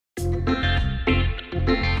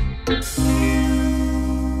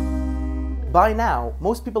By now,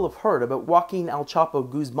 most people have heard about Joaquín El Chapo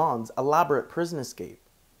Guzmán's elaborate prison escape.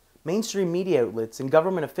 Mainstream media outlets and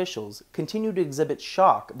government officials continue to exhibit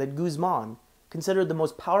shock that Guzmán, considered the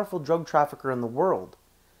most powerful drug trafficker in the world,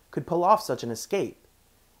 could pull off such an escape,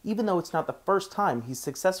 even though it's not the first time he's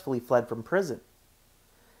successfully fled from prison.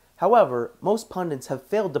 However, most pundits have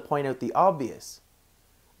failed to point out the obvious.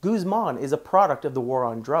 Guzmán is a product of the war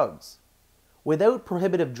on drugs. Without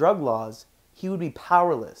prohibitive drug laws, he would be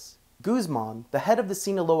powerless. Guzmán, the head of the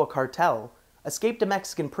Sinaloa Cartel, escaped a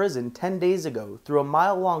Mexican prison 10 days ago through a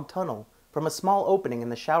mile-long tunnel from a small opening in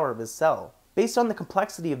the shower of his cell. Based on the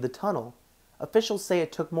complexity of the tunnel, officials say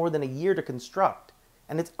it took more than a year to construct,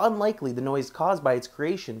 and it's unlikely the noise caused by its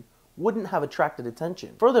creation wouldn't have attracted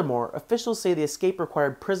attention. Furthermore, officials say the escape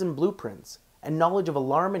required prison blueprints and knowledge of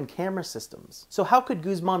alarm and camera systems. So how could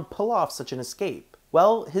Guzmán pull off such an escape?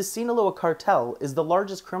 Well, his Sinaloa Cartel is the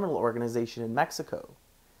largest criminal organization in Mexico.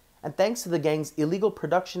 And thanks to the gang's illegal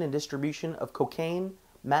production and distribution of cocaine,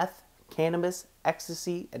 meth, cannabis,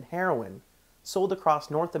 ecstasy, and heroin sold across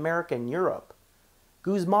North America and Europe,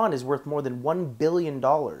 Guzmán is worth more than $1 billion.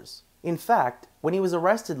 In fact, when he was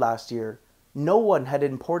arrested last year, no one had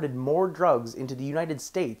imported more drugs into the United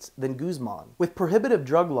States than Guzmán. With prohibitive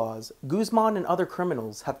drug laws, Guzmán and other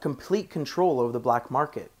criminals have complete control over the black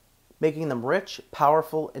market, making them rich,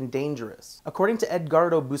 powerful, and dangerous. According to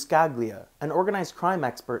Edgardo Buscaglia, an organized crime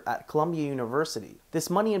expert at Columbia University, this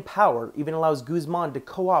money and power even allows Guzmán to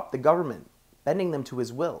co-opt the government, bending them to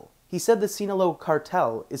his will. He said the Sinaloa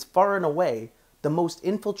Cartel is far and away the most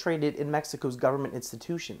infiltrated in Mexico's government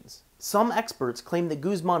institutions. Some experts claim that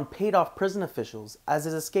Guzmán paid off prison officials as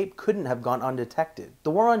his escape couldn't have gone undetected. The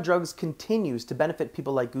war on drugs continues to benefit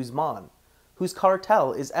people like Guzmán, whose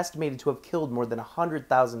cartel is estimated to have killed more than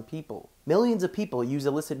 100,000 people. Millions of people use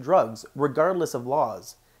illicit drugs regardless of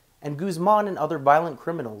laws, and Guzmán and other violent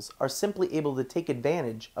criminals are simply able to take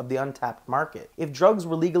advantage of the untapped market. If drugs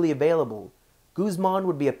were legally available, Guzmán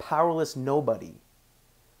would be a powerless nobody.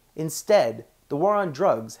 Instead, the war on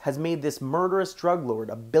drugs has made this murderous drug lord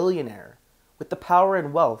a billionaire with the power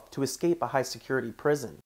and wealth to escape a high-security prison.